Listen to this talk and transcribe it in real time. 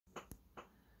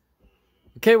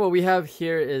Okay, what we have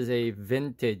here is a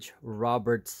vintage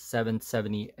Roberts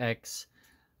 770X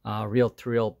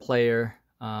reel-to-reel player.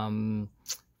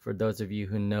 For those of you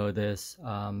who know this,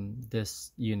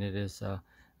 this unit is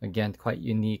again quite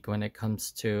unique when it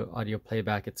comes to audio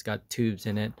playback. It's got tubes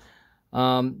in it.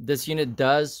 This unit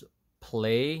does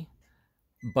play,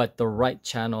 but the right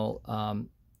channel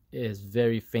is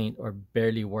very faint or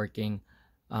barely working.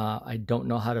 I don't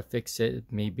know how to fix it.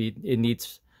 Maybe it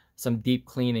needs some deep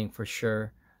cleaning for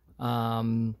sure.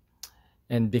 And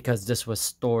because this was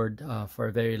stored for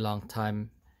a very long time,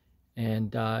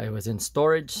 and it was in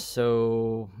storage,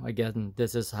 so again,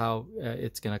 this is how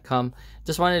it's gonna come.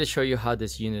 Just wanted to show you how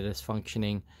this unit is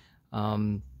functioning.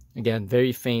 Again,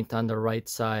 very faint on the right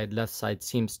side. Left side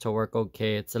seems to work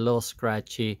okay. It's a little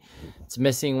scratchy. It's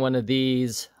missing one of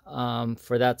these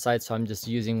for that side, so I'm just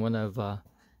using one of a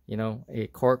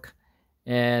cork,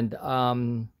 and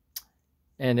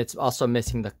it's also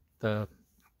missing the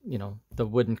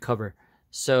wooden cover.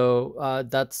 So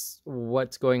that's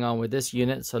what's going on with this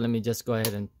unit. So let me just go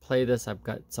ahead and play this. I've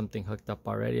got something hooked up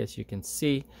already, as you can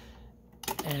see,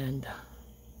 and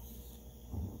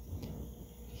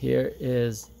here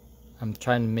is, I'm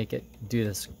trying to make it do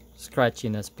this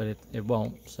scratchiness, but it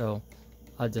won't. So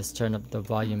I'll just turn up the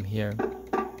volume here.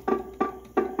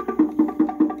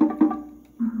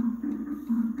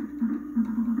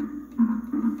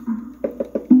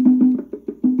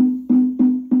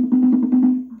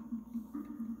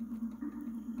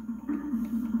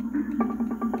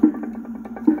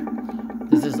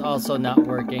 This is also not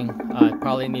working. It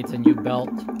probably needs a new belt.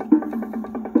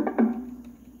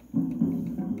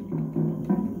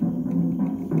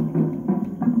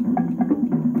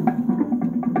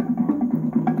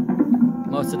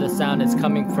 Most of the sound is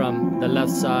coming from the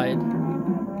left side.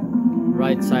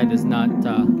 Right side is not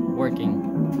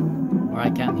working, or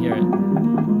I can't hear it.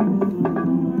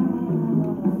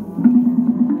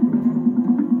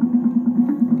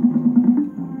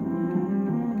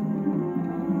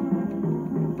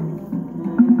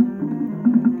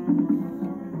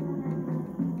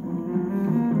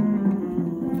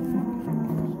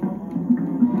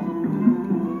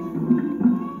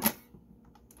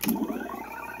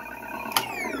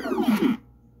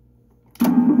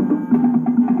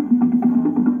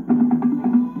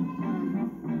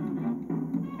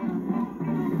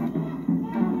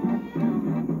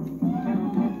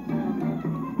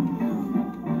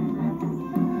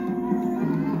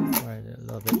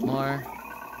 More.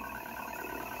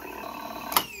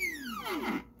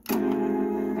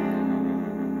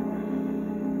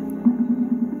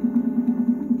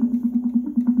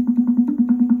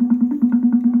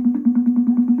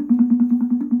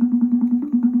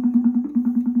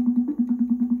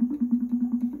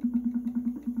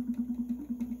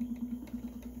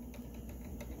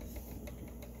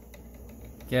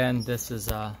 Again, this is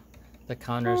the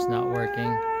counter's not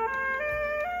working.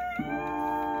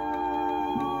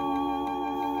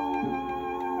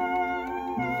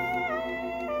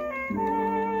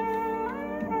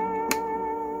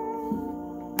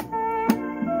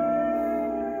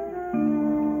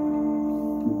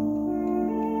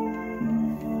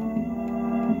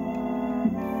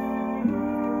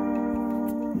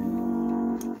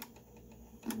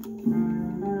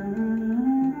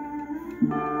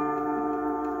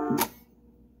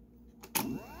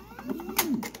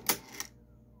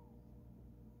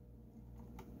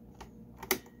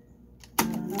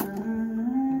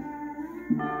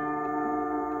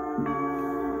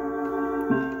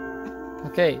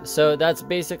 Okay, so that's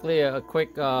basically a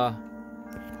quick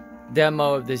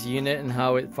demo of this unit and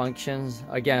how it functions.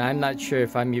 Again, I'm not sure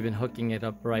if I'm even hooking it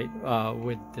up right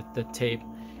with the tape,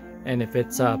 and if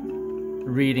it's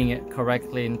reading it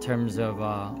correctly in terms of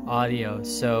audio.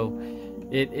 So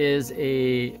it is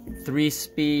a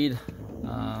 3-speed,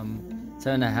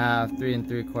 7.5, 3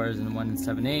 3/4, and 1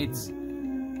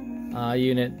 7/8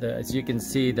 unit. As you can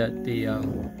see, that the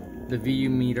VU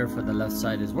meter for the left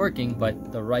side is working,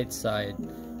 but the right side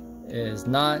is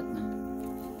not.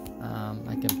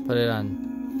 I can put it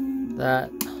on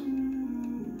that.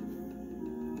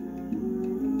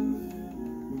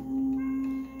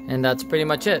 And that's pretty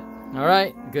much it. All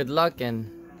right, good luck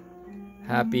and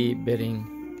happy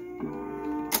bidding.